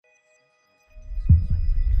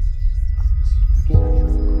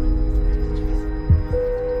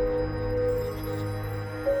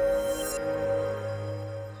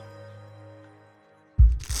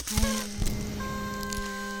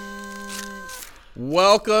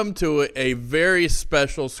Welcome to a very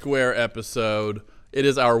special Square episode. It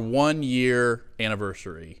is our 1 year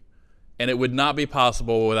anniversary, and it would not be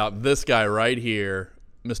possible without this guy right here,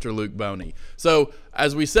 Mr. Luke Boney. So,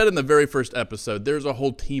 as we said in the very first episode, there's a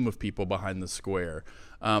whole team of people behind the Square,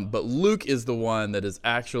 but Luke is the one that is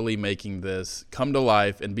actually making this come to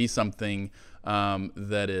life and be something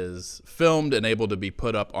that is filmed and able to be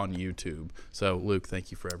put up on YouTube. So, Luke,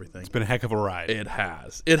 thank you for everything. It's been a heck of a ride. It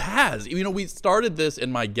has. It has. You know, we started this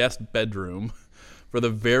in my guest bedroom for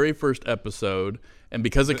the very first episode, and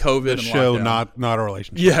because of COVID the and show, lockdown, not a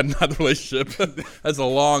relationship. yeah, not the relationship. That's a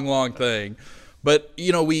long, long thing. But,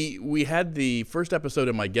 you know, we had the first episode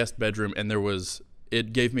in my guest bedroom, and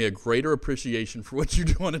it gave me a greater appreciation for what you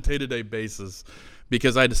do on a day-to-day basis,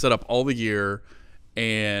 because I had to set up all the gear.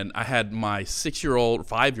 And I had my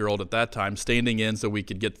 5-year-old at that time standing in so we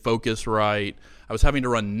could get focus right. I was having to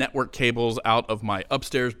run network cables out of my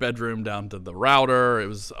upstairs bedroom down to the router. It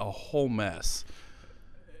was a whole mess.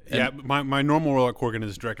 Yeah, my normal role at Corgan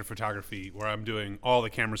is director of photography, where I'm doing all the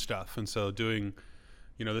camera stuff. And so doing,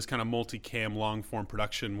 this kind of multi-cam long-form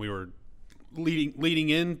production, we were leading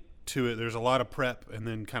into it. There's a lot of prep, and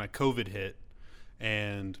then kind of COVID hit.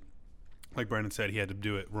 And like Brandon said, he had to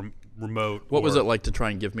do it remote. What was it like to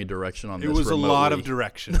try and give me direction on this? It was remotely? A lot of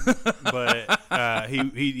direction, but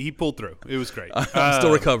he pulled through. It was great. I'm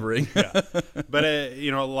still recovering. Yeah, but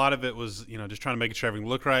a lot of it was just trying to make sure everything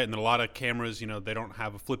looked right, and then a lot of cameras, they don't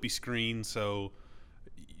have a flippy screen, so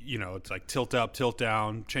it's like tilt up, tilt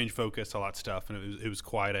down, change focus, all that stuff, and it was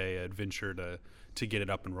quite a adventure to get it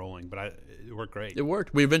up and rolling. But it worked great. It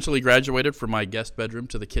worked. We eventually graduated from my guest bedroom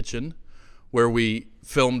to the kitchen, where we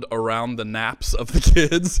filmed around the naps of the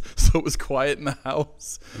kids, so it was quiet in the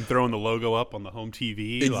house. And throwing the logo up on the home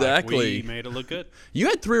TV. Exactly. We made it look good. You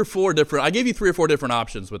had I gave you 3 or 4 different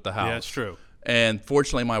options with the house. Yeah, it's true. And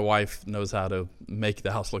fortunately, my wife knows how to make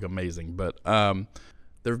the house look amazing. But there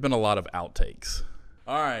have been a lot of outtakes.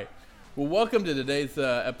 All right. Well, welcome to today's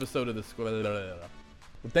episode of the Square. Well,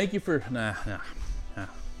 thank you for...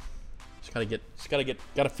 Just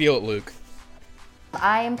gotta feel it, Luke.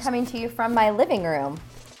 I am coming to you from my living room.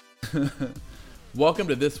 Welcome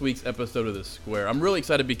to this week's episode of The Square. I'm really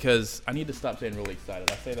excited because I need to stop saying really excited.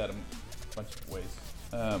 I say that in a bunch of ways.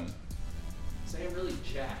 Say I'm really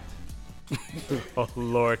jacked. Oh,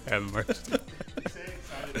 Lord have mercy.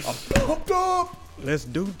 I'm pumped up! Let's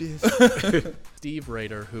do this. Steve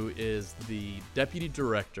Rader, who is the Deputy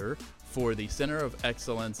Director for the Center of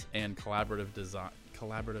Excellence and Collaborative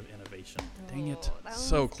Innovation. Dang it.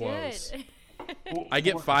 So close. Good. I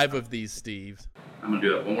get 5 of these, Steve. I'm going to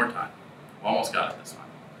do that one more time. Almost got it this time.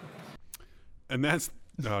 And that's...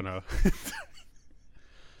 No.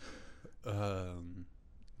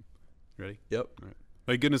 Ready? Yep. All right.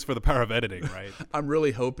 Thank goodness for the power of editing, right? I'm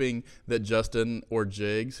really hoping that Justin or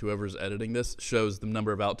Jigs, whoever's editing this, shows the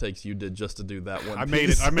number of outtakes you did just to do that one. I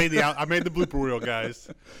made it. I made the blooper reel, guys.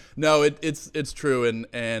 No, it's true,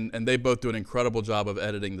 and they both do an incredible job of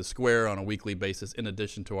editing the Square on a weekly basis, in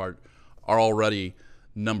addition to our already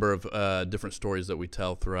number of different stories that we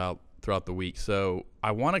tell throughout the week. So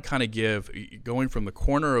I want to kind of going from the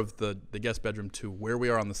corner of the guest bedroom to where we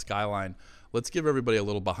are on the skyline, let's give everybody a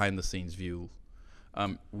little behind the scenes view.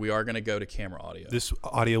 We are going to go to camera audio. This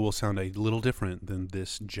audio will sound a little different than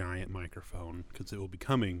this giant microphone because it will be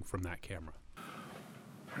coming from that camera.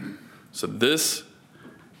 So this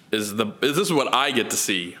is what I get to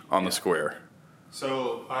see on the Square.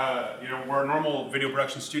 So, we're a normal video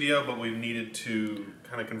production studio, but we've needed to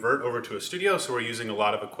kind of convert over to a studio, so we're using a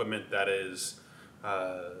lot of equipment that is,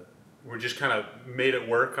 we're just kind of made it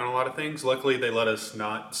work on a lot of things. Luckily, they let us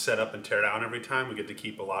not set up and tear down every time. We get to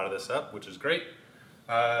keep a lot of this up, which is great.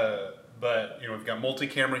 But, we've got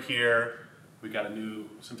multi-camera here. We've got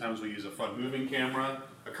sometimes we use a front moving camera,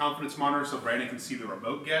 a confidence monitor so Brandon can see the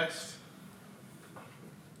remote guest.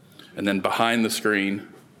 And then behind the screen...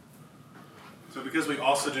 So because we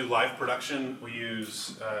also do live production, we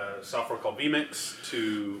use software called vMix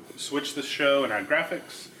to switch the show and add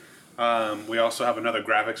graphics. We also have another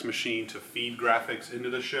graphics machine to feed graphics into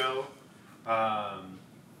the show. And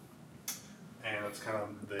that's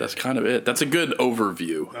kind of it. That's a good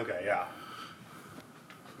overview. Okay, yeah.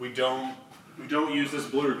 We don't use this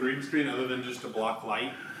blue or green screen other than just to block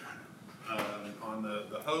light on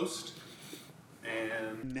the host.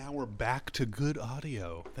 And now we're back to good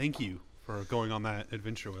audio. Thank you for going on that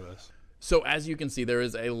adventure with us. So as you can see, there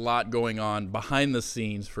is a lot going on behind the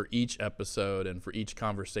scenes for each episode and for each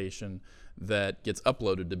conversation that gets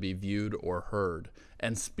uploaded to be viewed or heard.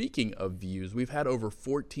 And speaking of views, we've had over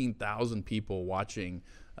 14,000 people watching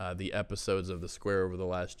the episodes of The Square over the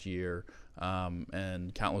last year.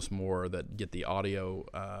 and countless more that get the audio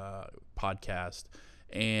podcast.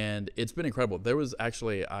 And it's been incredible. There was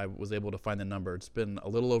actually, I was able to find the number. It's been a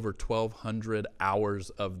little over 1,200 hours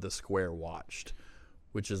of the Square watched,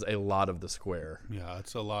 which is a lot of the Square. Yeah,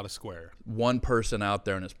 it's a lot of Square. One person out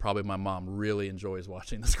there, and it's probably my mom, really enjoys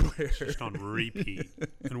watching the Square. Just on repeat.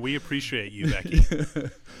 And we appreciate you, Becky.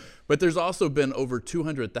 But there's also been over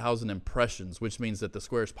 200,000 impressions, which means that the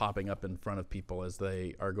Square is popping up in front of people as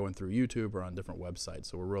they are going through YouTube or on different websites.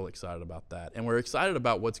 So we're real excited about that. And we're excited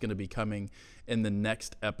about what's going to be coming in the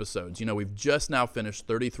next episodes. You know, we've just now finished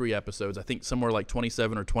 33 episodes. I think somewhere like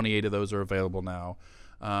 27 or 28 of those are available now.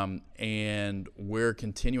 And we're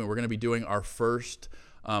continuing. We're going to be doing our first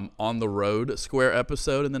on the road Square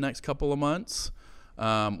episode in the next couple of months.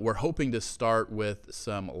 We're hoping to start with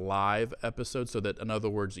some live episodes so that, in other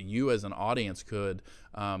words, you as an audience could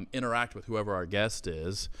interact with whoever our guest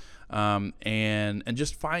is, and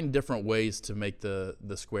just find different ways to make the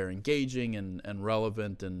Square engaging and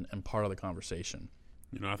relevant and part of the conversation.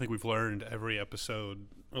 You know, I think we've learned every episode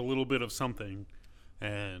a little bit of something,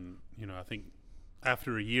 and, you know, I think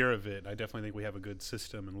after a year of it, I definitely think we have a good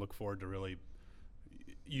system and look forward to really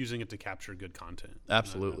using it to capture good content.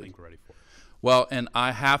 Absolutely. I think we're ready for it. Well, and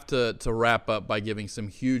I have to wrap up by giving some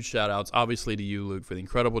huge shout-outs, obviously to you, Luke, for the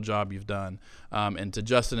incredible job you've done, and to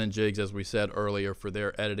Justin and Jigs, as we said earlier, for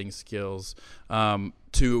their editing skills,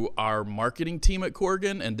 to our marketing team at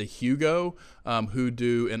Corgan, and to Hugo, who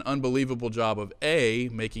do an unbelievable job of, A,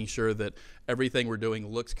 making sure that everything we're doing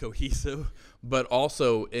looks cohesive, but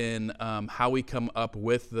also in how we come up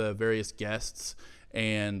with the various guests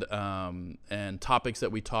and topics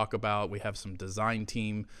that we talk about. We have some design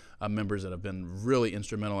team members that have been really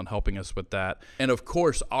instrumental in helping us with that. And of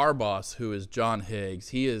course, our boss, who is John Higgs,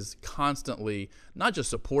 he is constantly not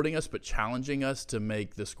just supporting us, but challenging us to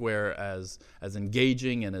make the Square as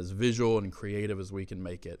engaging and as visual and creative as we can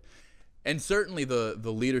make it. And certainly the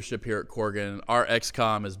leadership here at Corgan, our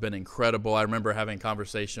XCOM has been incredible. I remember having a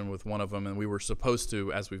conversation with one of them, and we were supposed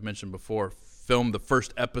to, as we've mentioned before, film the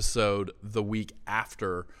first episode the week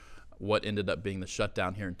after what ended up being the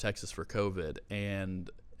shutdown here in Texas for COVID.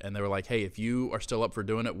 And they were like, hey, if you are still up for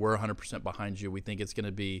doing it, we're 100% behind you. We think it's going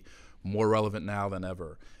to be more relevant now than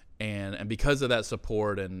ever. And because of that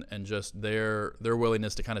support and just their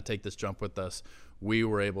willingness to kind of take this jump with us, we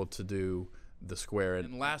were able to do the Square.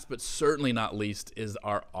 And last but certainly not least is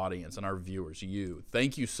our audience and our viewers, you.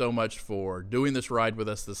 Thank you so much for doing this ride with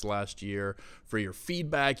us this last year, for your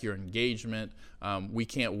feedback, your engagement. We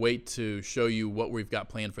can't wait to show you what we've got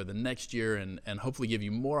planned for the next year and hopefully give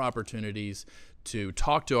you more opportunities to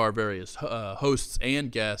talk to our various hosts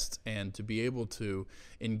and guests and to be able to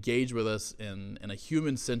engage with us in a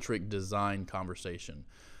human-centric design conversation.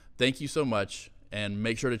 Thank you so much, and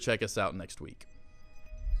make sure to check us out next week.